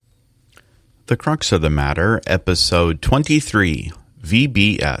The Crux of the Matter, Episode 23,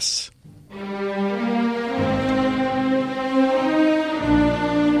 VBS.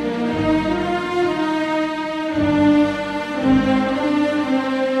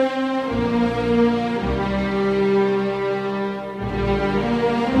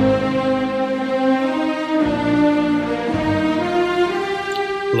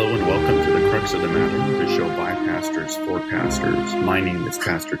 Hello and welcome to The Crux of the Matter, the show by pastors for pastors. My name is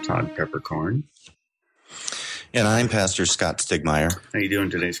Pastor Todd Peppercorn. And I'm Pastor Scott Stigmeyer. How you doing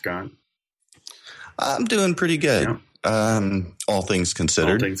today, Scott? I'm doing pretty good. Yeah. All things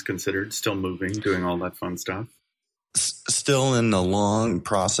considered. All things considered. Still moving, doing all that fun stuff. Still in the long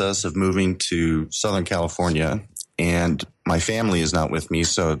process of moving to Southern California. And my family is not with me,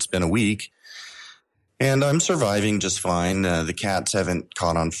 so it's been a week. And I'm surviving just fine. The cats haven't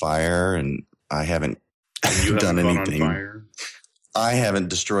caught on fire, and I haven't done anything. On fire? I haven't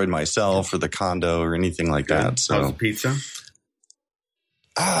destroyed myself or the condo or anything like that. So. How's the pizza?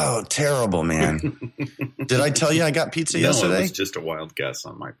 Oh, terrible, man. Did I tell you I got pizza yesterday? No, it was just a wild guess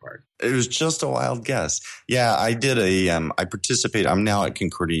on my part. It was just a wild guess. Yeah, I did I participated. I'm now at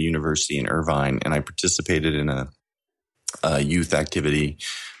Concordia University in Irvine, and I participated in a youth activity,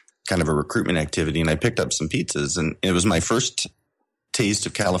 kind of a recruitment activity, and I picked up some pizzas, and it was my first taste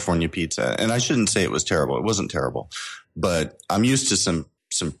of California pizza. And I shouldn't say it was terrible. It wasn't terrible, but I'm used to some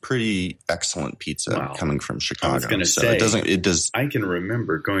pretty excellent pizza coming from Chicago. I was going to say, I can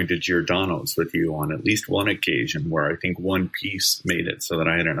remember going to Giordano's with you on at least one occasion where I think one piece made it so that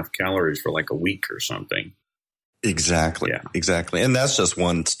I had enough calories for like a week or something. Exactly. Yeah. Exactly. And that's just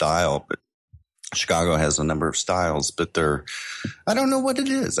one style, but Chicago has a number of styles, but I don't know what it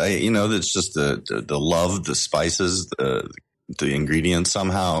is. It's just the love, the spices, the ingredients.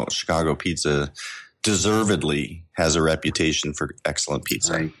 Somehow Chicago pizza deservedly has a reputation for excellent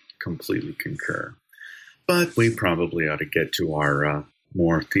pizza. I completely concur. But we probably ought to get to our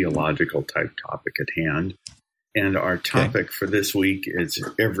more theological type topic at hand. And our topic for this week is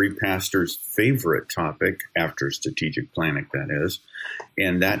every pastor's favorite topic, after strategic planning, that is.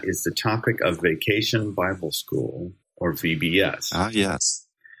 And that is the topic of Vacation Bible School, or VBS. Ah, yes.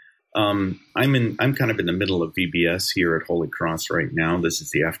 I'm kind of in the middle of VBS here at Holy Cross right now. This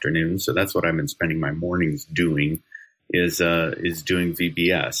is the afternoon, so that's what I've been spending my mornings doing is doing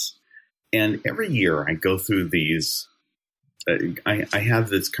VBS. And every year I go through these. I have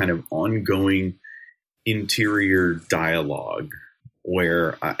this kind of ongoing interior dialogue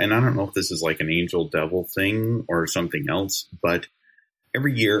where, and I don't know if this is like an angel devil thing or something else, but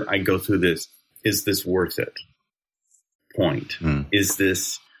every year I go through this. Is this worth it? Point. Is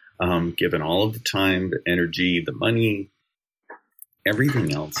this given all of the time, the energy, the money,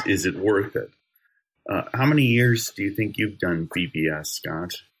 everything else, is it worth it? How many years do you think you've done VBS,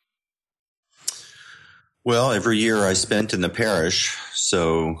 Scott? Well, every year I spent in the parish,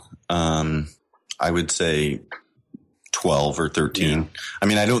 so I would say 12 or 13. Yeah. I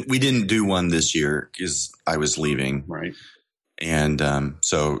mean, we didn't do one this year because I was leaving. Right. And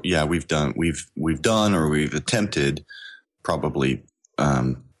so, yeah, we've attempted probably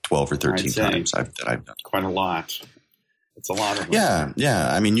 12 or 13 times that I've done. Quite a lot. It's a lot of them.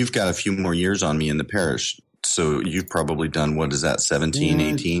 Yeah. I mean, you've got a few more years on me in the parish, so you've probably done, what is that, 17,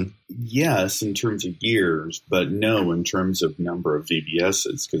 18? Yes, in terms of years, but no in terms of number of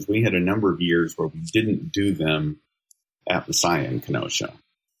VBSs, because we had a number of years where we didn't do them at Messiah in Kenosha.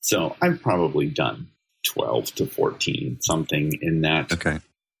 So I've probably done 12 to 14, something in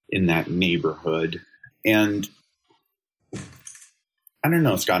that neighborhood. And I don't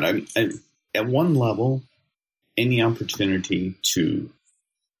know, Scott. At one level, any opportunity to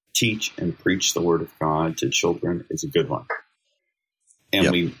teach and preach the Word of God to children is a good one,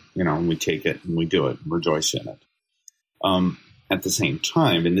 and we take it and we do it and rejoice in it. At the same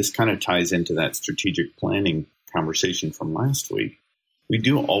time, and this kind of ties into that strategic planning conversation from last week, we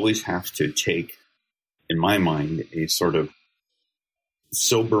do always have to take, in my mind, a sort of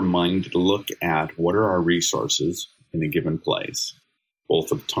sober-minded look at what are our resources in a given place,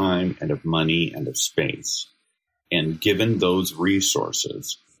 both of time and of money and of space. And given those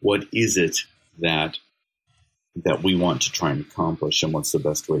resources, what is it that we want to try and accomplish, and what's the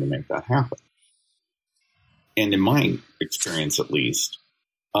best way to make that happen? And in my experience, at least,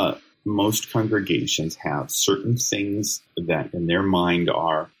 most congregations have certain things that in their mind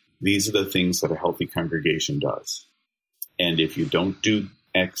are, these are the things that a healthy congregation does. And if you don't do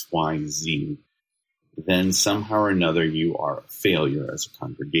X, Y, Z, then somehow or another you are a failure as a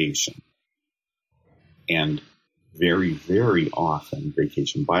congregation. And very, very often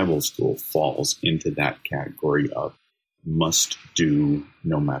Vacation Bible School falls into that category of must do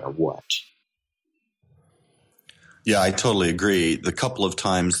no matter what. Yeah, I totally agree. The couple of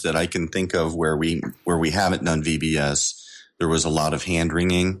times that I can think of where we haven't done VBS, there was a lot of hand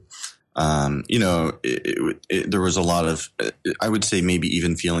wringing. There was a lot of, I would say maybe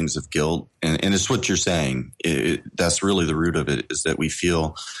even feelings of guilt. And it's what you're saying. That's really the root of it, is that we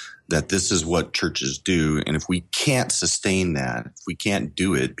feel that this is what churches do. And if we can't sustain that, if we can't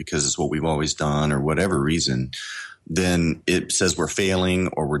do it because it's what we've always done or whatever reason, then it says we're failing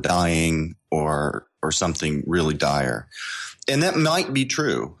or we're dying or something really dire. And that might be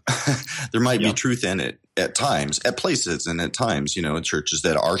true. There might be truth in it at times, at places, and at times, churches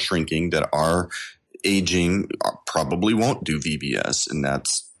that are shrinking, that are aging, probably won't do VBS. And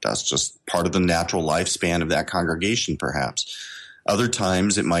that's just part of the natural lifespan of that congregation, perhaps. Other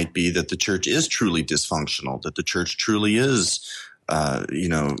times it might be that the church is truly dysfunctional, that the church truly is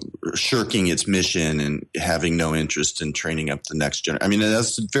shirking its mission and having no interest in training up the next generation. I mean,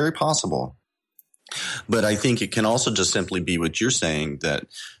 that's very possible. But I think it can also just simply be what you're saying, that,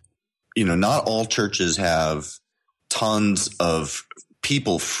 not all churches have tons of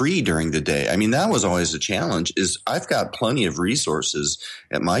people free during the day. I mean, that was always a challenge. Is I've got plenty of resources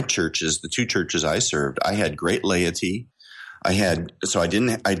at my churches, the two churches I served. I had great laity. I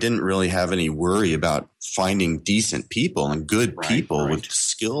didn't really have any worry about finding decent people and good people with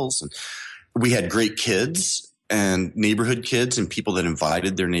skills. And we had great kids and neighborhood kids and people that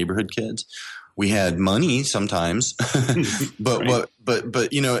invited their neighborhood kids. We had money sometimes, but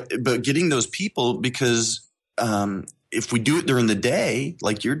getting those people, because if we do it during the day,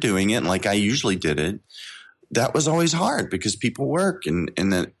 like you're doing it, and like I usually did it, that was always hard because people work, and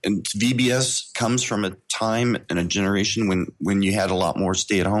VBS comes from a time and a generation when you had a lot more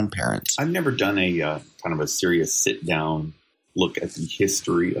stay-at-home parents. I've never done a kind of a serious sit-down look at the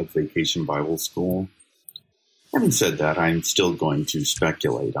history of Vacation Bible School. Having said that, I'm still going to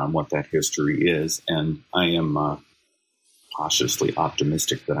speculate on what that history is, and I am cautiously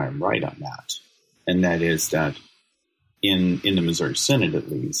optimistic that I'm right on that. And that is that in the Missouri Synod, at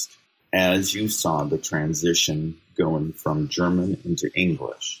least, as you saw the transition going from German into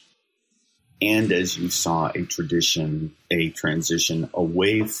English, and as you saw a transition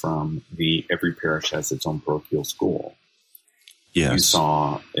away from the every parish has its own parochial school, you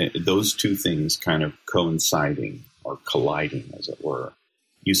saw those two things kind of coinciding or colliding, as it were.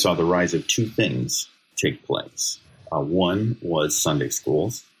 You saw the rise of two things take place. One was Sunday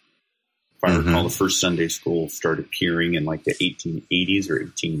schools. If I recall, the first Sunday school started appearing in like the 1880s or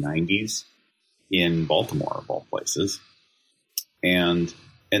 1890s in Baltimore, of all places. And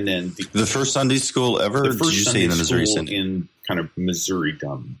then the first Sunday school ever? The first Did you Sunday say in the Missouri school Synod? in kind of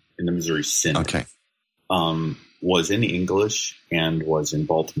Missouri-dom, in the Missouri Synod. Okay. Was in English and was in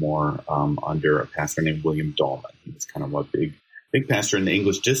Baltimore under a pastor named William Dahlman. He was kind of a big pastor in the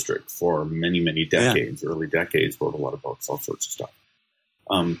English district for many, many decades, early decades, wrote a lot of books, all sorts of stuff.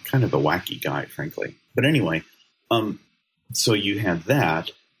 Kind of a wacky guy, frankly. But anyway, so you had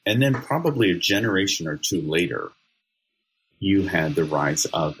that, and then probably a generation or two later, you had the rise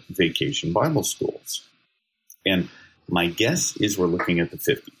of vacation Bible schools. And my guess is we're looking at the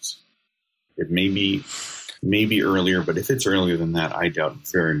 50s. It may be earlier, but if it's earlier than that, I doubt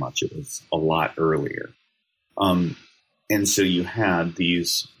very much it was a lot earlier. And so you had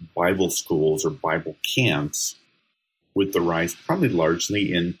these Bible schools or Bible camps with the rise, probably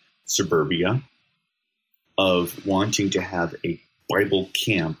largely in suburbia, of wanting to have a Bible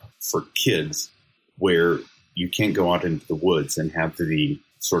camp for kids where you can't go out into the woods and have the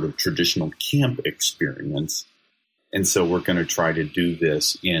sort of traditional camp experience. And so we're going to try to do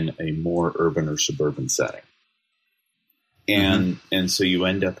this in a more urban or suburban setting. And so you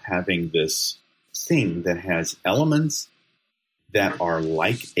end up having this thing that has elements that are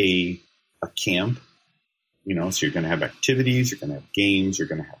like a camp, so you're going to have activities, you're going to have games, you're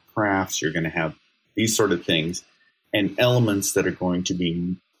going to have crafts, you're going to have these sort of things, and elements that are going to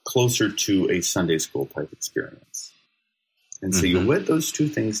be closer to a Sunday school type experience. And so you wed those two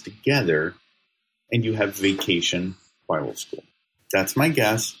things together and you have Vacation Bible School. That's my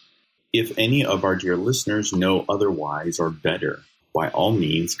guess. If any of our dear listeners know otherwise or better, by all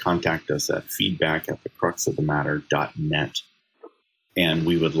means, contact us at feedback@thecruxofthematter.net, and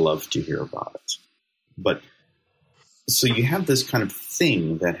we would love to hear about it. But so you have this kind of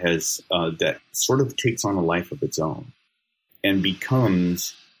thing that has that sort of takes on a life of its own and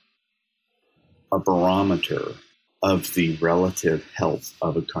becomes a barometer of the relative health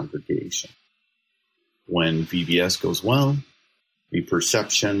of a congregation. When VBS goes well, the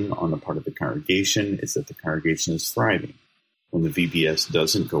perception on the part of the congregation is that the congregation is thriving. When the VBS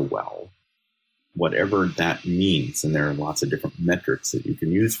doesn't go well, whatever that means, and there are lots of different metrics that you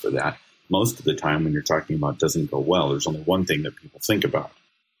can use for that, most of the time when you're talking about doesn't go well, there's only one thing that people think about.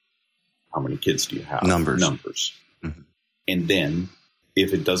 How many kids do you have? Numbers. Mm-hmm. And then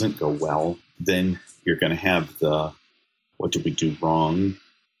if it doesn't go well, then you're going to have the, what did we do wrong?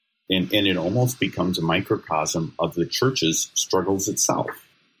 And it almost becomes a microcosm of the church's struggles itself.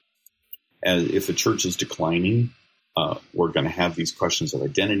 As if a church is declining, we're going to have these questions of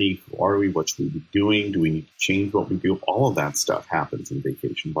identity. Who are we? What should we be doing? Do we need to change what we do? All of that stuff happens in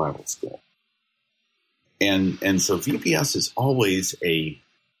Vacation Bible School. And so VBS is always a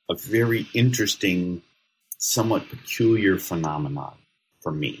very interesting, somewhat peculiar phenomenon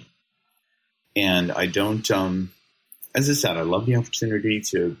for me. And I don't, as I said, I love the opportunity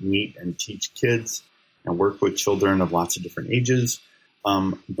to meet and teach kids and work with children of lots of different ages.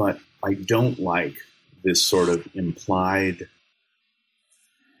 But I don't like this sort of implied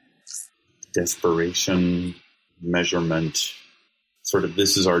desperation, measurement, sort of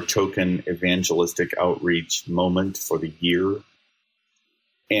this is our token evangelistic outreach moment for the year.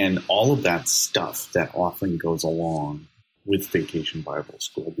 And all of that stuff that often goes along with Vacation Bible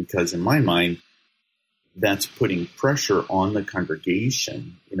School, because in my mind, that's putting pressure on the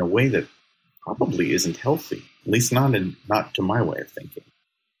congregation in a way that probably isn't healthy, at least not to my way of thinking.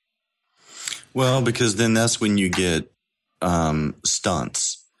 Well, because then that's when you get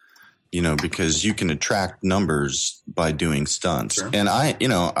stunts, because you can attract numbers by doing stunts. Sure. And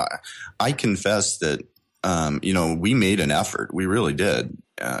I confess that, we made an effort. We really did,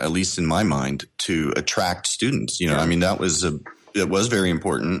 at least in my mind, to attract students. I mean, it was very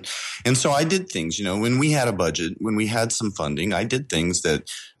important. And so I did things, when we had a budget, when we had some funding, I did things that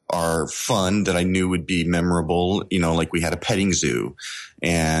are fun that I knew would be memorable, like we had a petting zoo,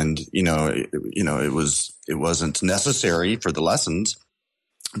 and, it wasn't necessary for the lessons,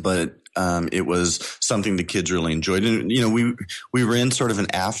 but, it was something the kids really enjoyed. And, we were in sort of an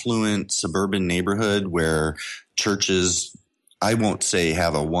affluent suburban neighborhood where churches, I won't say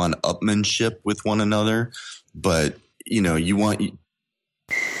have a one-upmanship with one another, but, you want.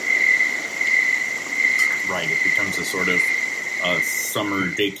 Right. It becomes a sort of summer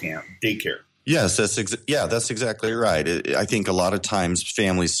daycare. Yes, that's exactly right. I think a lot of times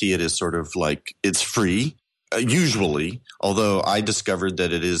families see it as sort of like it's free, usually, although I discovered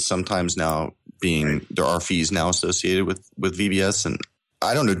that it is sometimes now there are fees now associated with VBS. And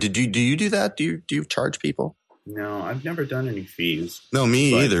I don't know, do you do that? Do you charge people? No, I've never done any fees. No,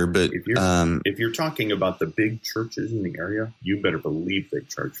 me either. But if you're talking about the big churches in the area, you better believe they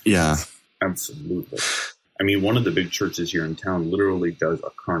charge fees. Yeah, absolutely. I mean, one of the big churches here in town literally does a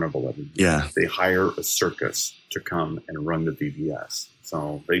carnival every year. Yeah. They hire a circus to come and run the VBS.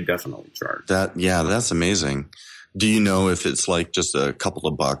 So they definitely charge. That's amazing. Do you know if it's like just a couple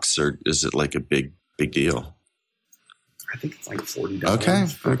of bucks or is it like a big deal? I think it's like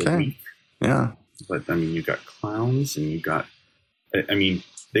 $40 for the week. Yeah. But, I mean, you got clowns and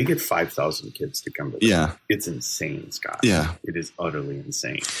they get 5,000 kids to come to this. Yeah. It's insane, Scott. Yeah. It is utterly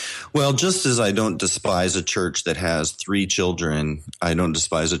insane. Well, just as I don't despise a church that has 3 children, I don't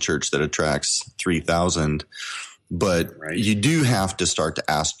despise a church that attracts 3,000. But you do have to start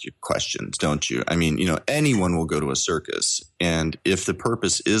to ask your questions, don't you? I mean, anyone will go to a circus. And if the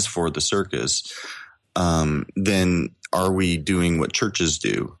purpose is for the circus, then are we doing what churches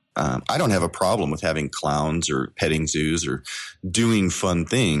do? I don't have a problem with having clowns or petting zoos or doing fun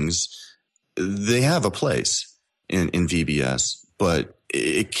things. They have a place in VBS, but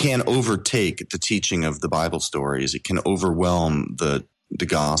it can overtake the teaching of the Bible stories. It can overwhelm the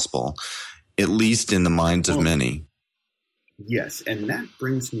gospel, at least in the minds of many. Yes, and that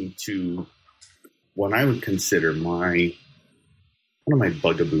brings me to what I would consider one of my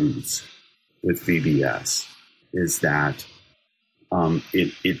bugaboos with VBS is that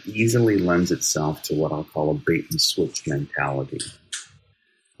it easily lends itself to what I'll call a bait and switch mentality,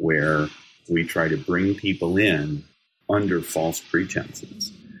 where we try to bring people in under false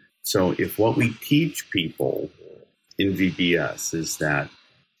pretenses. So if what we teach people in VBS is that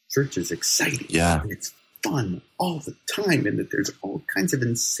church is exciting, it's fun all the time, and that there's all kinds of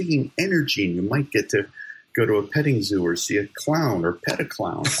insane energy, and you might get to go to a petting zoo or see a clown or pet a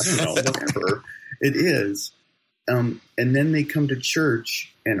clown, I don't know, whatever it is. And then they come to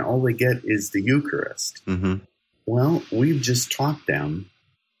church and all they get is the Eucharist. Mm-hmm. Well, we've just taught them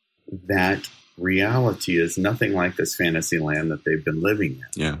that reality is nothing like this fantasy land that they've been living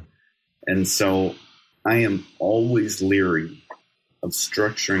in. Yeah. And so I am always leery of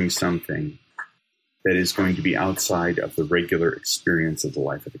structuring something that is going to be outside of the regular experience of the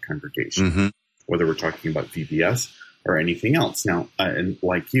life of the congregation, whether we're talking about VBS or anything else. Now, and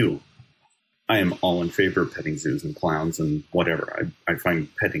like you, I am all in favor of petting zoos and clowns and whatever. I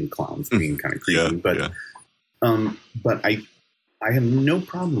find petting clowns being kind of creepy, but I have no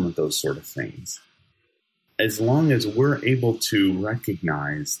problem with those sort of things, as long as we're able to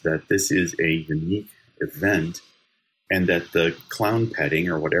recognize that this is a unique event and that the clown petting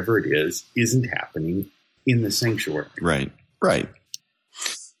or whatever it is isn't happening in the sanctuary. Right.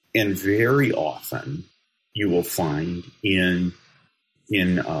 And very often you will find in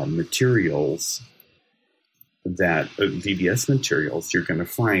materials that VBS materials, you're going to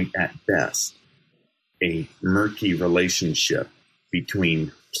find at best a murky relationship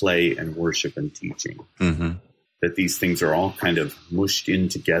between play and worship and teaching. Mm-hmm. That these things are all kind of mushed in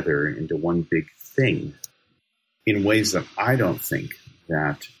together into one big thing in ways that I don't think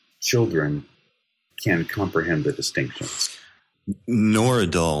that children can comprehend the distinctions. Nor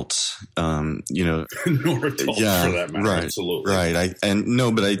adults, Nor adults for that matter. Right, absolutely.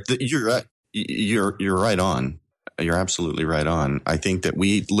 Right. You're right on. You're absolutely right on. I think that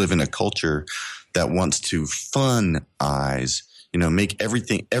we live in a culture that wants to fun-ize, make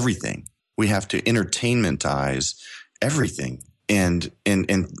everything. We have to entertainmentize everything. And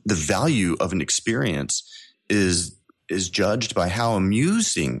the value of an experience is judged by how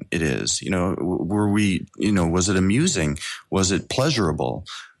amusing it is. Was it amusing? Was it pleasurable?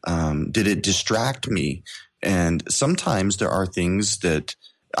 Did it distract me? And sometimes there are things that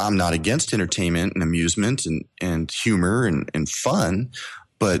I'm not against entertainment and amusement and humor and fun,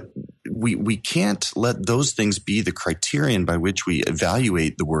 but we can't let those things be the criterion by which we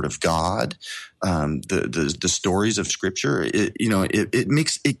evaluate the Word of God, the stories of Scripture.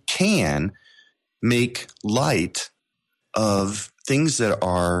 It can make light of things that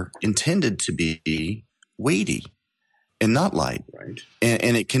are intended to be weighty and not light, right?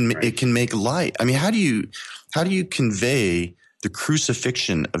 And it can make light. I mean, how do you convey the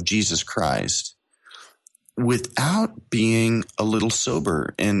crucifixion of Jesus Christ without being a little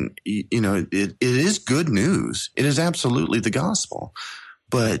sober? And it is good news. It is absolutely the gospel,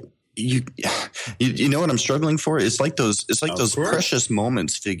 but you know what I'm struggling for? It's like those precious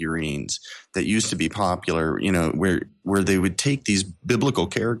moments figurines that used to be popular, where they would take these biblical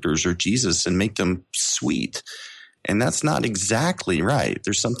characters or Jesus and make them sweet. And that's not exactly right.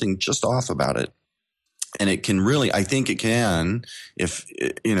 There's something just off about it. And it can really, I think it can, if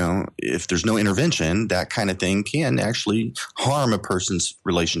there's no intervention, that kind of thing can actually harm a person's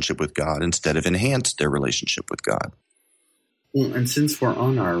relationship with God instead of enhance their relationship with God. Well, and since we're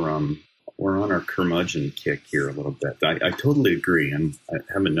on our curmudgeon kick here a little bit, I totally agree, and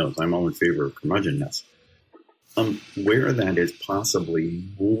heaven knows I'm all in favor of curmudgeonness. Where that is possibly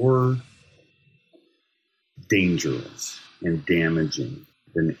more dangerous and damaging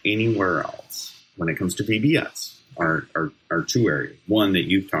than anywhere else when it comes to VBS are two areas. One that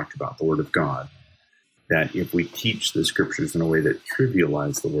you've talked about, the Word of God, that if we teach the Scriptures in a way that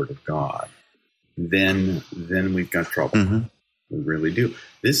trivializes the Word of God, then we've got trouble. Mm-hmm. We really do.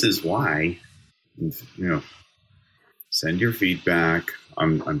 This is why, send your feedback.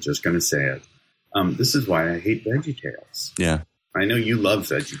 I'm just going to say it. This is why I hate VeggieTales. Yeah. I know you love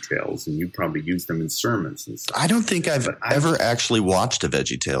VeggieTales, and you probably use them in sermons and stuff. I don't think I've ever actually watched a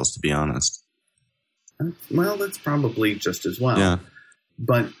VeggieTales, to be honest. Well, that's probably just as well. Yeah.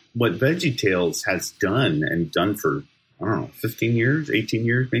 But what VeggieTales has done for, 15 years, 18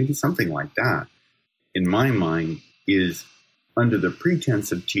 years, maybe something like that, in my mind, is under the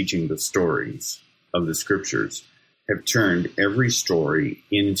pretense of teaching the stories of the Scriptures, have turned every story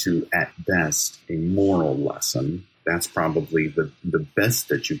into, at best, a moral lesson. That's probably the best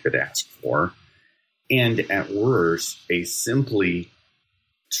that you could ask for. And at worst, a simply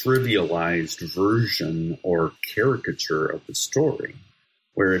trivialized version or caricature of the story,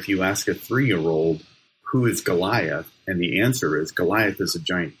 where if you ask a 3-year-old, who is Goliath? And the answer is, Goliath is a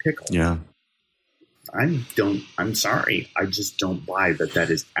giant pickle. Yeah. I'm sorry. I just don't buy that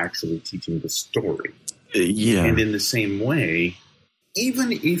is actually teaching the story. Yeah. And in the same way,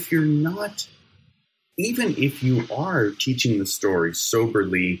 even if you are teaching the story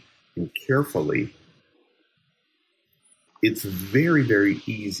soberly and carefully, it's very, very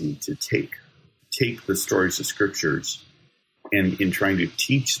easy to take the stories of Scriptures and in trying to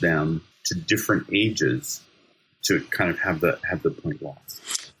teach them to different ages to kind of have the point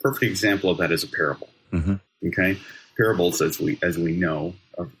lost. Perfect example of that is a parable. Mm-hmm. Okay, parables, as we know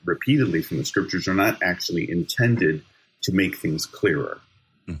repeatedly from the Scriptures, are not actually intended to make things clearer,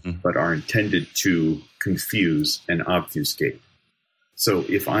 mm-hmm. but are intended to confuse and obfuscate. So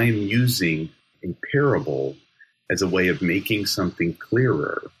if I am using a parable as a way of making something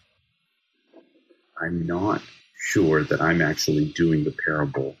clearer, I'm not sure that I'm actually doing the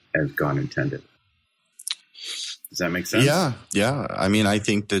parable as God intended. Does that make sense? Yeah. I mean, I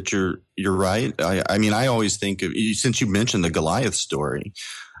think that you're right. I mean, I always think of, since you mentioned the Goliath story,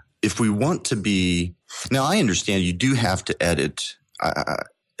 if we want to be, now I understand you do have to edit.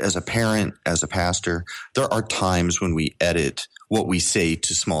 As a parent, as a pastor, there are times when we edit what we say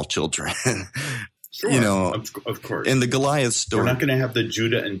to small children. Sure, of course. In the Goliath story, we're not going to have the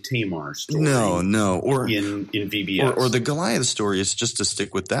Judah and Tamar story. No, or in VBS, or the Goliath story is just to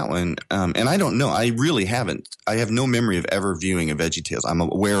stick with that one. And I don't know. I really haven't. I have no memory of ever viewing a VeggieTales. I'm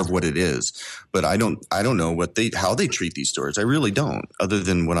aware of what it is, but I don't know how they treat these stories. I really don't, other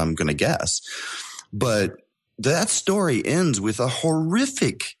than what I'm going to guess. But that story ends with a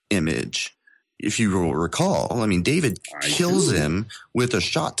horrific image. If you will recall, I mean, David kills him with a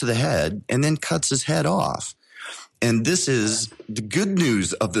shot to the head and then cuts his head off. And this is the good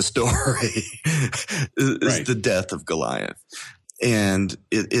news of the story is the death of Goliath. And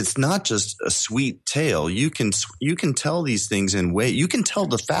it's not just a sweet tale. You can tell these things you can tell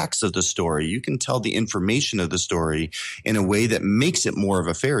the facts of the story. You can tell the information of the story in a way that makes it more of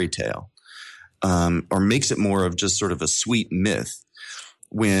a fairy tale, or makes it more of just sort of a sweet myth.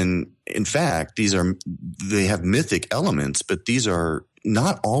 When in fact, they have mythic elements, but these are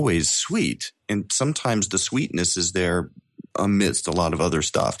not always sweet. And sometimes the sweetness is there amidst a lot of other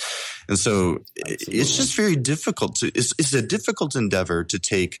stuff. And so it's just very difficult it's a difficult endeavor to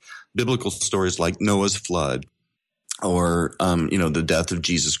take biblical stories like Noah's flood or, the death of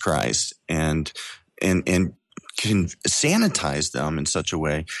Jesus Christ and can sanitize them in such a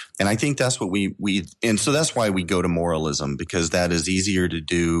way. And I think that's what and so that's why we go to moralism, because that is easier to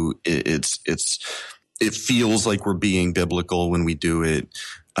do. It feels like we're being biblical when we do it,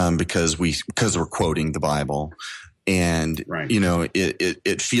 because we're quoting the Bible. And,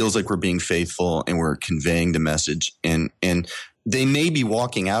 it feels like we're being faithful and we're conveying the message. And they may be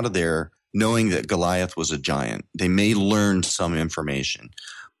walking out of there knowing that Goliath was a giant. They may learn some information.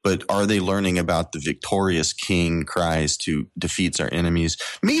 But are they learning about the victorious King Christ who defeats our enemies?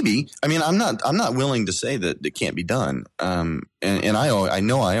 Maybe. I mean, I'm not willing to say that it can't be done. And I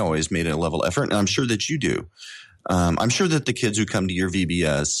know I always made a level effort, and I'm sure that you do. I'm sure that the kids who come to your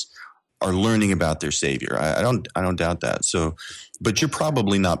VBS are learning about their Savior. I don't doubt that. So, but you're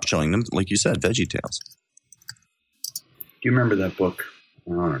probably not showing them, like you said, VeggieTales. Do you remember that book?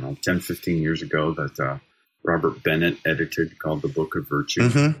 I don't know, 10, 15 years ago that Robert Bennett edited, called The Book of Virtue.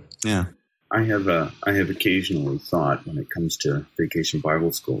 Mm-hmm. Yeah. I have occasionally thought, when it comes to Vacation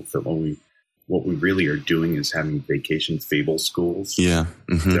Bible Schools, that what we really are doing is having vacation fable schools. Yeah.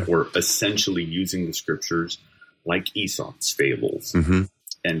 Mm-hmm. That we're essentially using the scriptures like Aesop's fables, mm-hmm.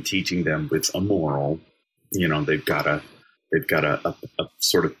 and teaching them with a moral. They've got a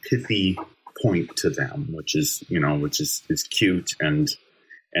sort of pithy point to them, which is cute and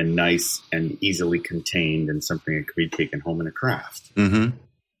nice and easily contained, and something that could be taken home in a craft. Mm-hmm.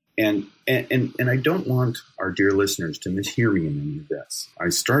 And I don't want our dear listeners to mishear me in any of this. I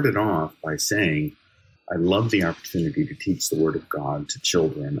started off by saying I love the opportunity to teach the Word of God to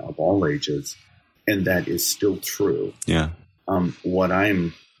children of all ages, and that is still true. Yeah. What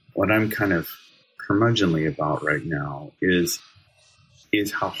I'm kind of curmudgeonly about right now is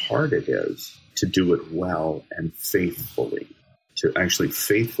how hard it is to do it well and faithfully. To actually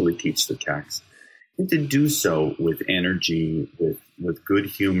faithfully teach the text, and to do so with energy, with good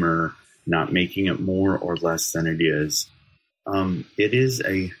humor, not making it more or less than it is. It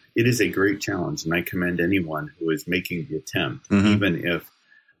is a great challenge, and I commend anyone who is making the attempt, mm-hmm.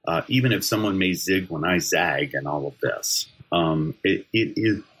 even if someone may zig when I zag and all of this. It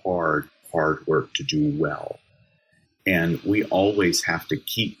is hard work to do well, and we always have to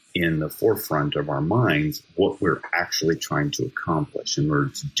keep in the forefront of our minds what we're actually trying to accomplish in order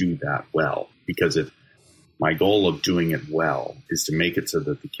to do that well. Because if my goal of doing it well is to make it so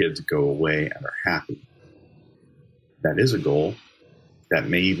that the kids go away and are happy, that is a goal. That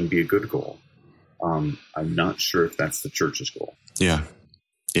may even be a good goal. I'm not sure if that's the church's goal. Yeah.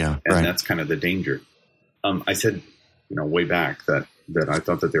 Yeah. And right. That's kind of the danger. I said, way back that I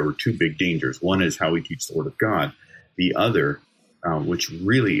thought that there were two big dangers. One is how we teach the Word of God. The other, which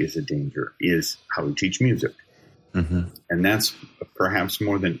really is a danger, is how we teach music. Mm-hmm. And that's perhaps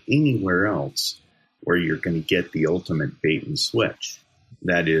more than anywhere else where you're going to get the ultimate bait and switch.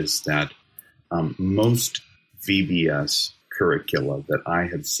 That is that most VBS curricula that I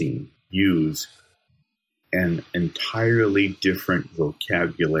have seen use an entirely different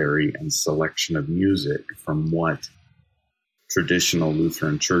vocabulary and selection of music from what traditional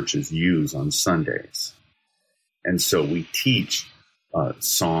Lutheran churches use on Sundays. And so we teach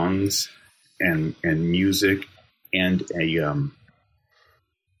songs and music and an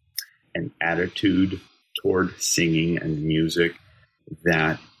attitude toward singing and music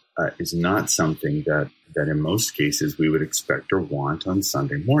that is not something that in most cases we would expect or want on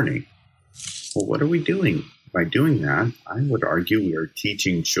Sunday morning. Well, what are we doing? By doing that, I would argue we are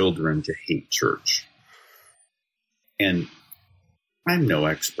teaching children to hate church. And I'm no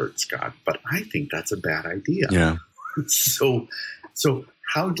expert, Scott, but I think that's a bad idea. Yeah. So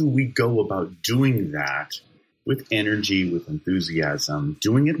how do we go about doing that with energy, with enthusiasm,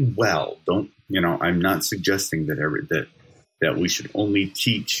 doing it well? I'm not suggesting that we should only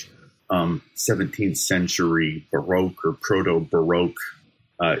teach 17th century Baroque or proto-Baroque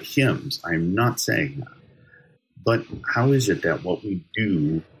hymns. I'm not saying that. But how is it that what we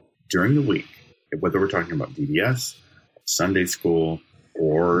do during the week, whether we're talking about VBS, Sunday school,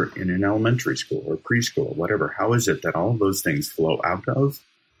 or in an elementary school or preschool or whatever, how is it that all of those things flow out of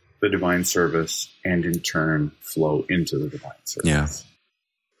the divine service and in turn flow into the divine service? Yeah.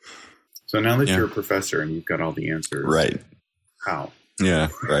 So now that you're a professor and you've got all the answers, right? How? Yeah,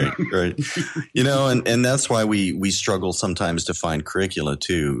 right. And that's why we struggle sometimes to find curricula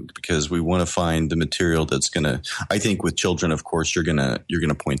too, because we want to find the material that's going to, I think with children, of course, you're going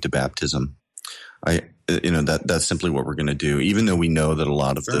to point to baptism. That's simply what we're going to do, even though we know that a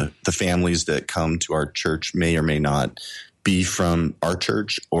lot of the families that come to our church may or may not be from our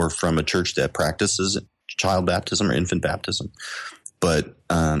church or from a church that practices child baptism or infant baptism. But,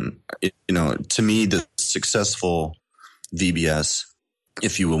 to me, the successful VBS,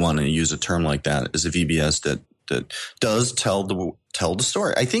 if you would want to use a term like that, is a VBS that does tell the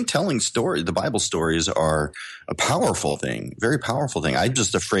story. I think the Bible stories are a powerful thing, very powerful thing. I'm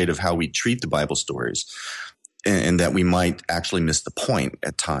just afraid of how we treat the Bible stories and that we might actually miss the point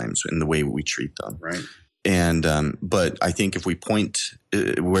at times in the way we treat them. Right. And, but I think if we point,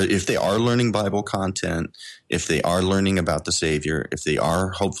 if they are learning Bible content, if they are learning about the Savior, if they are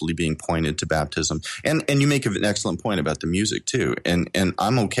hopefully being pointed to baptism, and you make an excellent point about the music too. And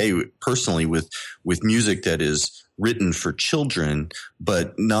I'm okay personally with music that is written for children,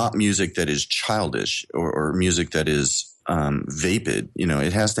 but not music that is childish or music that is, vapid.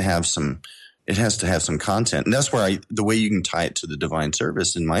 It has to have some content. And that's where the way you can tie it to the divine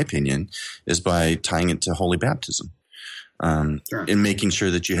service, in my opinion, is by tying it to holy baptism. And making sure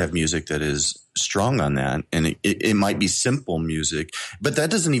that you have music that is strong on that. And it might be simple music, but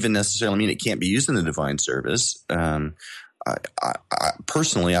that doesn't even necessarily mean it can't be used in the divine service. I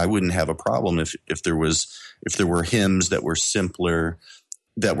personally, I wouldn't have a problem if there were hymns that were simpler,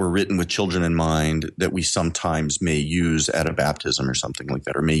 that were written with children in mind, that we sometimes may use at a baptism or something like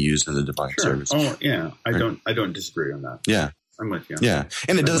that, or may use in the divine service. Oh yeah. I don't disagree on that. Yeah. I'm with you. Yeah.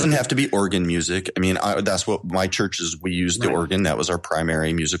 And it doesn't have to be organ music. I mean, that's what my churches, we use the organ. That was our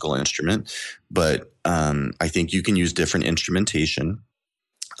primary musical instrument. But I think you can use different instrumentation.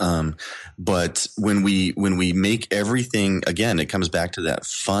 But when we make everything, again, it comes back to that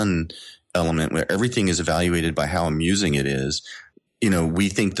fun element where everything is evaluated by how amusing it is. We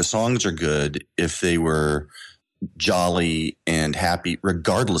think the songs are good if they were jolly and happy,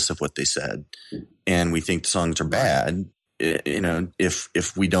 regardless of what they said. And we think the songs are bad,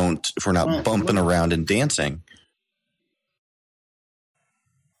 if we're not bumping around and dancing.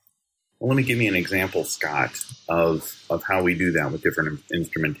 Well, let me give you an example, Scott, of how we do that with different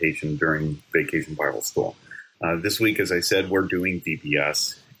instrumentation during Vacation Bible School. This week, as I said, we're doing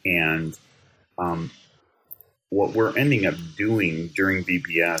VBS, and what we're ending up doing during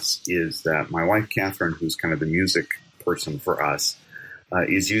VBS is that my wife, Catherine, who's kind of the music person for us,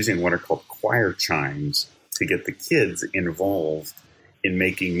 is using what are called choir chimes to get the kids involved in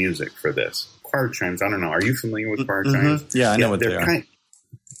making music for this. Choir chimes, I don't know. Are you familiar with choir chimes? Yeah, I know what they are.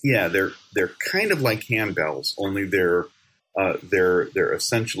 They're kind of like handbells, only they're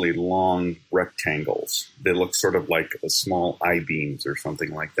essentially long rectangles. They look sort of like a small I-beams or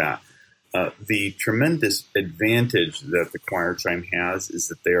something like that. The tremendous advantage that the choir chime has is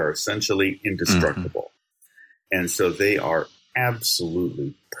that they are essentially indestructible. And so they are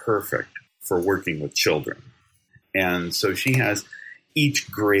absolutely perfect for working with children. And so she has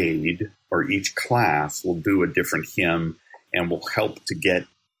each grade or each class will do a different hymn and will help to get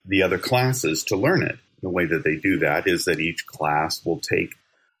the other classes to learn it. The way that they do that is that each class will take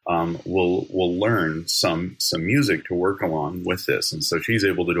will learn some music to work along with this. And so she's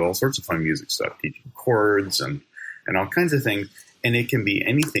able to do all sorts of fun music stuff, teaching chords and all kinds of things. And it can be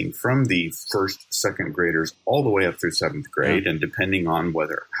anything from the first, second graders all the way up through seventh grade. And depending on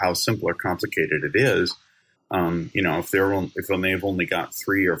how simple or complicated it is, if they've only got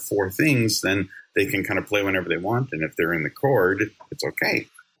 3 or 4 things, then they can kind of play whenever they want. And if they're in the chord, it's okay.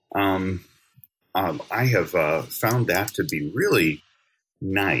 I have found that to be really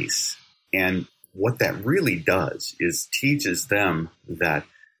nice. And what that really does is teaches them that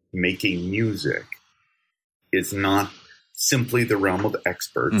making music is not simply the realm of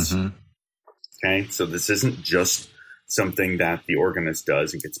experts. Mm-hmm. Okay, so this isn't just something that the organist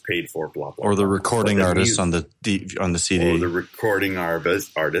does and gets paid for, blah blah. Or the blah. recording artist on the CD. Or the recording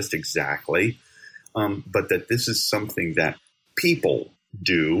artist, exactly. But that this is something that people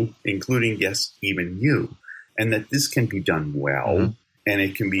do, including, yes, even you, and that this can be done well, and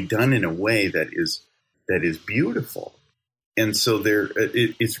it can be done in a way that is beautiful. And so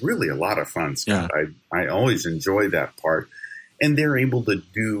it's really a lot of fun, Scott. Yeah. I always enjoy that part. And they're able to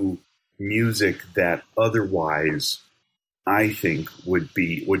do music that otherwise I think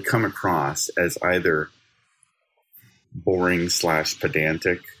would come across as either boring /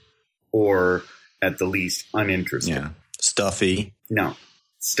 pedantic or at the least uninteresting. Yeah. Stuffy. No,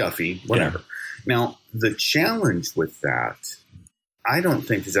 stuffy, whatever. Yeah. Now, the challenge with that, I don't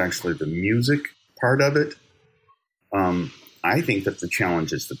think is actually the music part of it. I think that the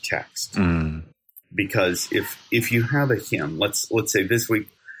challenge is the text. Because if you have a hymn, let's say this week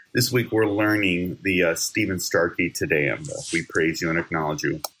we're learning the Stephen Starkey Te Deum, We Praise You and Acknowledge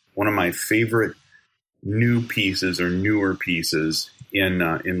You. One of my favorite new pieces or newer pieces in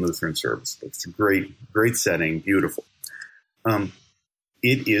Lutheran service. It's a great setting, beautiful.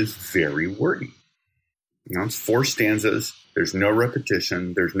 It is very wordy. It's 4 stanzas. There's no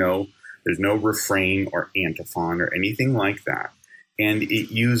repetition. There's no refrain or antiphon or anything like that. And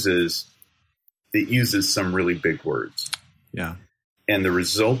it uses some really big words. Yeah. And the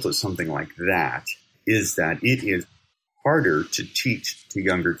result of something like that is that it is harder to teach to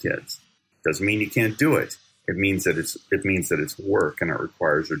younger kids. Doesn't mean you can't do it. It means that it's work, and it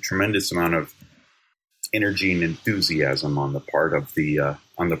requires a tremendous amount of energy and enthusiasm on the part of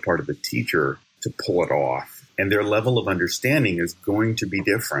the teacher to pull it off. And their level of understanding is going to be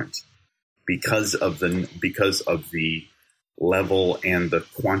different because of the level and the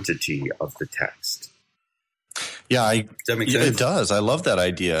quantity of the text. Yeah, Does that make sense? It does. I love that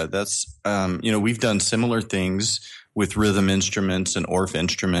idea. That's we've done similar things with rhythm instruments and Orff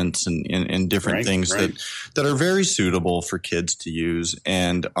instruments and different things that are very suitable for kids to use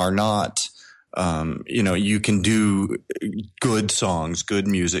and are not. You can do good songs, good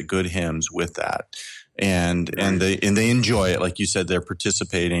music, good hymns with that. And they enjoy it. Like you said, they're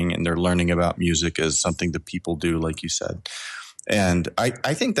participating and they're learning about music as something that people do, like you said. And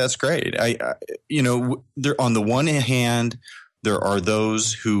I think that's great. There, on the one hand, there are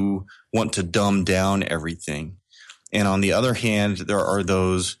those who want to dumb down everything. And on the other hand, there are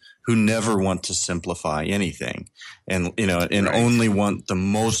those who never want to simplify anything and only want the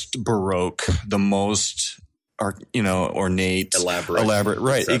most Baroque, the most ornate, elaborate.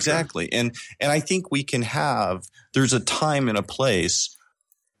 Right. Exactly. And I think there's a time and a place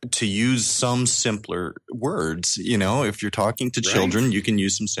to use some simpler words. If you're talking to children, you can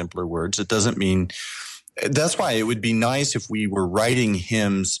use some simpler words. It doesn't mean that's why it would be nice if we were writing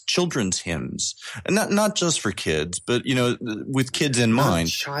hymns, children's hymns, and not just for kids, but with kids in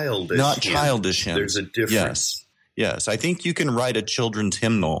mind. Not childish hymns. There's a difference. Yes. I think you can write a children's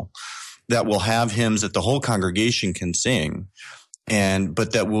hymnal that will have hymns that the whole congregation can sing,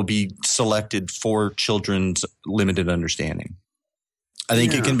 but that will be selected for children's limited understanding. I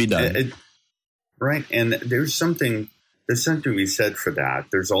think it can be done. Right. And there's something to be said for that.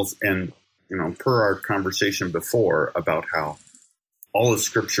 There's also, and per our conversation before about how all of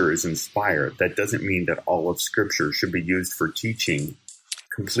Scripture is inspired, that doesn't mean that all of Scripture should be used for teaching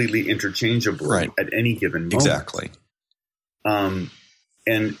completely interchangeably at any given moment. Exactly. And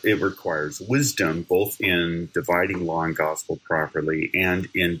it requires wisdom, both in dividing law and gospel properly and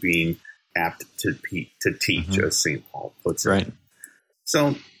in being apt to teach, as St. Paul puts it. Right.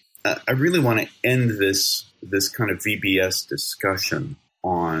 So I really want to end this kind of VBS discussion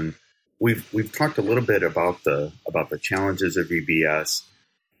on. We've talked a little bit about the challenges of VBS,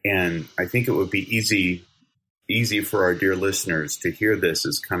 and I think it would be easy for our dear listeners to hear this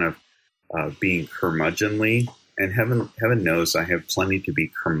as kind of being curmudgeonly. And heaven knows I have plenty to be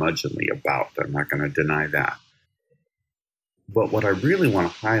curmudgeonly about. I'm not going to deny that. But what I really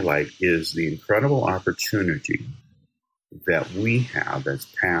want to highlight is the incredible opportunity that we have as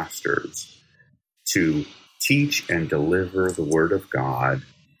pastors to teach and deliver the Word of God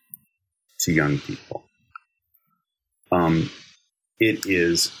to young people. It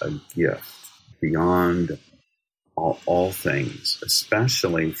is a gift beyond all things,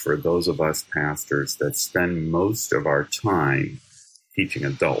 especially for those of us pastors that spend most of our time teaching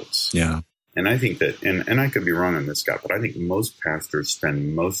adults. Yeah. And I think that, and I could be wrong on this, Scott, but I think most pastors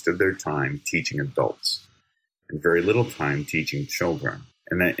spend most of their time teaching adults and very little time teaching children.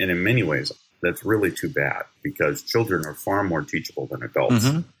 And in many ways, that's really too bad, because children are far more teachable than adults.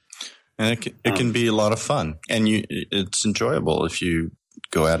 Mm-hmm. And it can be a lot of fun, and it's enjoyable if you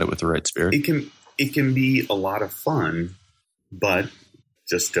go at it with the right spirit. It can be a lot of fun, but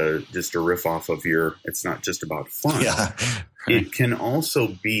just to riff off of it's not just about fun. Yeah. It can also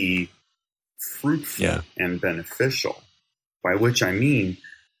be fruitful and beneficial, by which I mean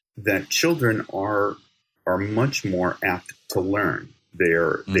that children are much more apt to learn. They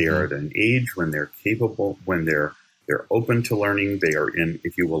are at an age when they're capable, when they're open to learning. They are in,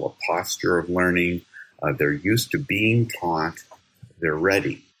 if you will, a posture of learning. They're used to being taught. They're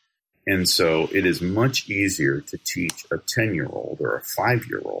ready. And so it is much easier to teach a 10-year-old or a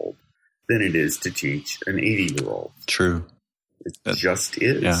 5-year-old than it is to teach an 80-year-old. True. It just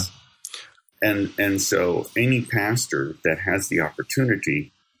is. Yeah. And so any pastor that has the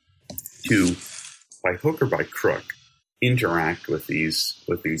opportunity to, by hook or by crook, interact with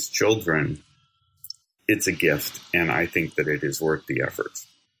these children, it's a gift, and I think that it is worth the effort.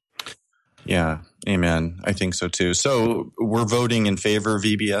 Yeah, amen. I think so too. So we're voting in favor of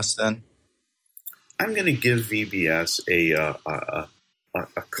VBS then? I'm going to give VBS a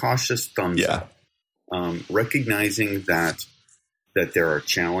cautious thumbs up, recognizing that there are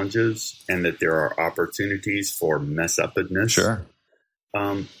challenges and that there are opportunities for mess-upness. Sure.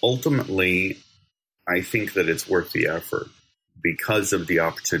 Ultimately, I think that it's worth the effort because of the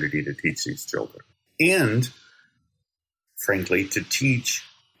opportunity to teach these children. And, frankly, to teach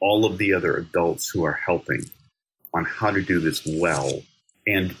all of the other adults who are helping on how to do this well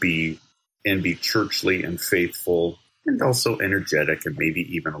and be churchly and faithful and also energetic and maybe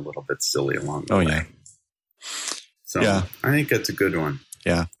even a little bit silly along the way. Yeah. So I think that's a good one.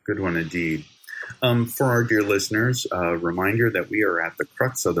 Yeah. Good one indeed. For our dear listeners, a reminder that we are at the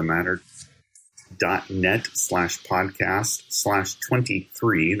crux of the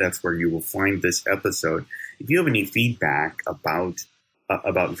matter.net/podcast/23. That's where you will find this episode. If you have any feedback about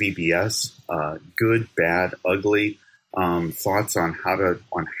VBS, good, bad, ugly, thoughts on how to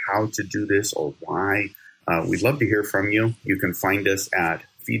do this or why, we'd love to hear from you. You can find us at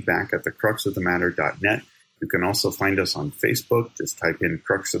feedback@thecruxofthematter.net. You can also find us on Facebook. Just type in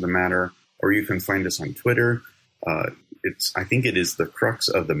Crux of the Matter, or you can find us on Twitter. I think it is the Crux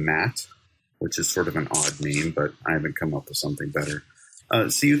of the Mat, which is sort of an odd name, but I haven't come up with something better.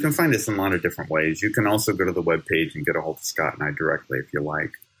 So you can find us in a lot of different ways. You can also go to the webpage and get a hold of Scott and I directly if you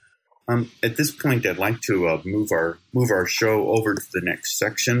like. At this point, I'd like to move our show over to the next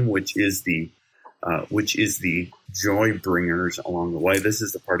section, which is the joy bringers along the way. This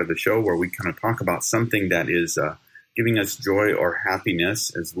is the part of the show where we kind of talk about something that is giving us joy or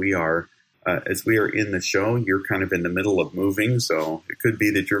happiness as we are in the show. You're kind of in the middle of moving, so it could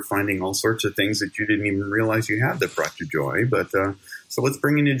be that you're finding all sorts of things that you didn't even realize you had that brought you joy. But so what's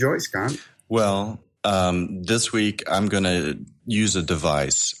bringing you joy, Scott? Well, this week I'm going to use a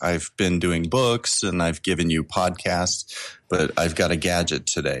device. I've been doing books and I've given you podcasts, but I've got a gadget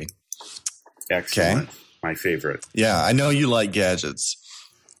today. Excellent. Okay. My favorite. Yeah, I know you like gadgets.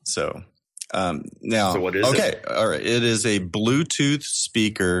 So now, so what is it? All right. It is a Bluetooth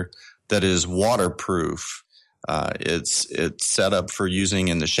speaker that is waterproof. It's set up for using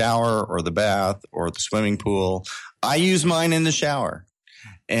in the shower or the bath or the swimming pool. I use mine in the shower,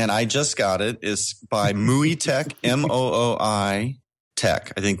 and I just got it. It's by Mooi Tech, Mooi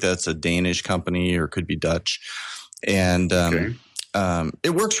Tech. I think that's a Danish company or could be Dutch. And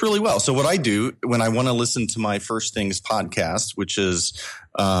it works really well. So what I do when I want to listen to my First Things podcast, which is,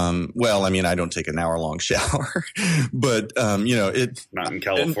 I don't take an hour-long shower, but, it. Not in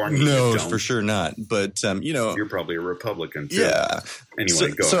California. No, for sure not. But, You're probably a Republican too. Yeah.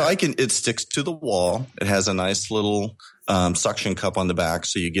 Anyway, go ahead. So it sticks to the wall. It has a nice little suction cup on the back,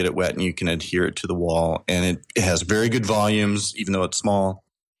 so you get it wet and you can adhere it to the wall. And it has very good volumes, even though it's small.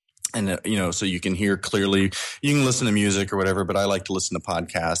 And, so you can hear clearly. You can listen to music or whatever, but I like to listen to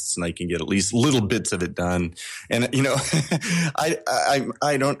podcasts and I can get at least little bits of it done. And,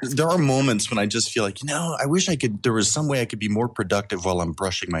 I don't, there are moments when I just feel like, I wish there was some way I could be more productive while I'm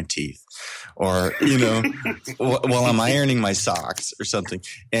brushing my teeth or, while I'm ironing my socks or something.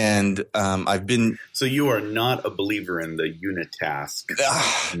 And, So you are not a believer in the unitask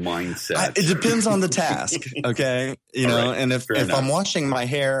mindset. It depends on the task. Okay. Right, and if I'm washing my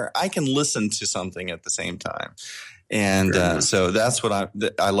hair, I can listen to something at the same time. And so that's what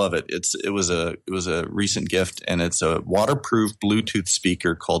I love it. It was a recent gift, and it's a waterproof Bluetooth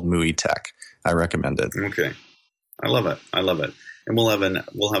speaker called Mooi Tech. I recommend it. Okay. I love it. And we'll have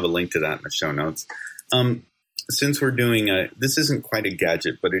a link to that in the show notes. Since we're doing this isn't quite a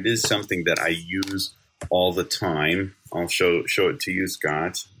gadget, but it is something that I use all the time. I'll show it to you,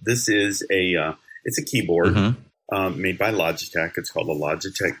 Scott. This is it's a keyboard made by Logitech. It's called a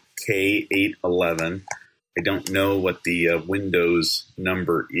Logitech K811. I don't know what the Windows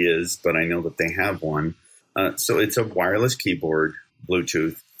number is, but I know that they have one. So it's a wireless keyboard,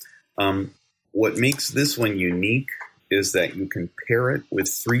 Bluetooth. What makes this one unique is that you can pair it with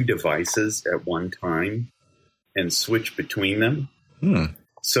 3 devices at one time and switch between them.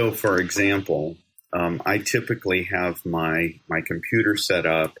 So, for example, I typically have my computer set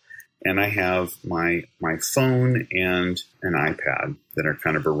up, and I have my phone and an iPad that are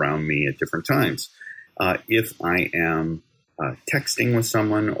kind of around me at different times. If I am texting with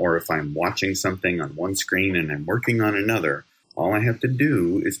someone, or if I'm watching something on one screen and I'm working on another, all I have to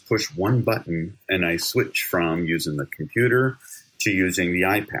do is push one button, and I switch from using the computer to using the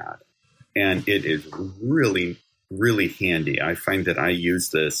iPad. And it is really, really handy. I find that I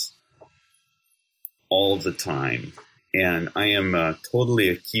use this all the time. And I am totally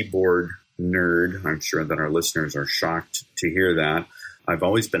a keyboard nerd. I'm sure that our listeners are shocked to hear that. I've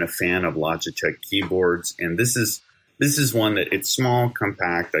always been a fan of Logitech keyboards, and this is one that it's small,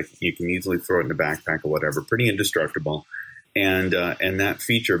 compact. You can easily throw it in a backpack or whatever. Pretty indestructible. And that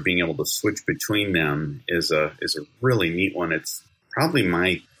feature of being able to switch between them is a really neat one. It's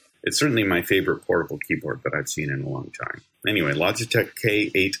certainly my favorite portable keyboard that I've seen in a long time. Anyway, Logitech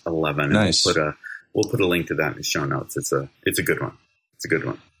K811. Nice. And we'll put a link to that in the show notes. It's a good one. It's a good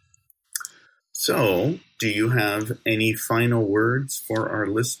one. So, do you have any final words for our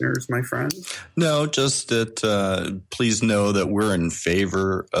listeners, my friend? No, just that please know that we're in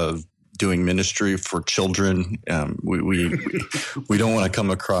favor of doing ministry for children. We don't want to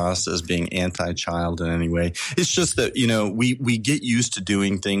come across as being anti-child in any way. It's just that, we get used to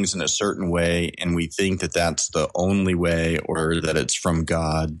doing things in a certain way, and we think that that's the only way, or that it's from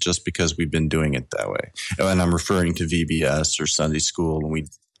God just because we've been doing it that way. And I'm referring to VBS or Sunday school, and we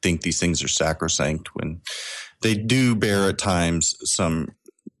think these things are sacrosanct when they do bear at times some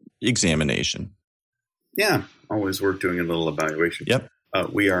examination. Yeah, always worth doing a little evaluation. Yep.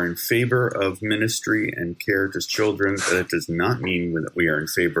 We are in favor of ministry and care to children. That does not mean that we are in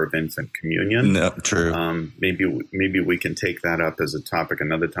favor of infant communion. No, true. Maybe we can take that up as a topic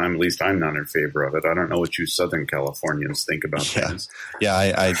another time. At least I'm not in favor of it. I don't know what you Southern Californians think about things.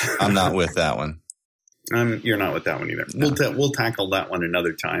 Yeah, I'm not with that one. You're not with that one either. No. We'll tackle that one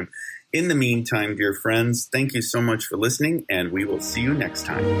another time. In the meantime, dear friends, thank you so much for listening, and we will see you next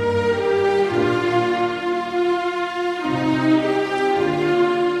time.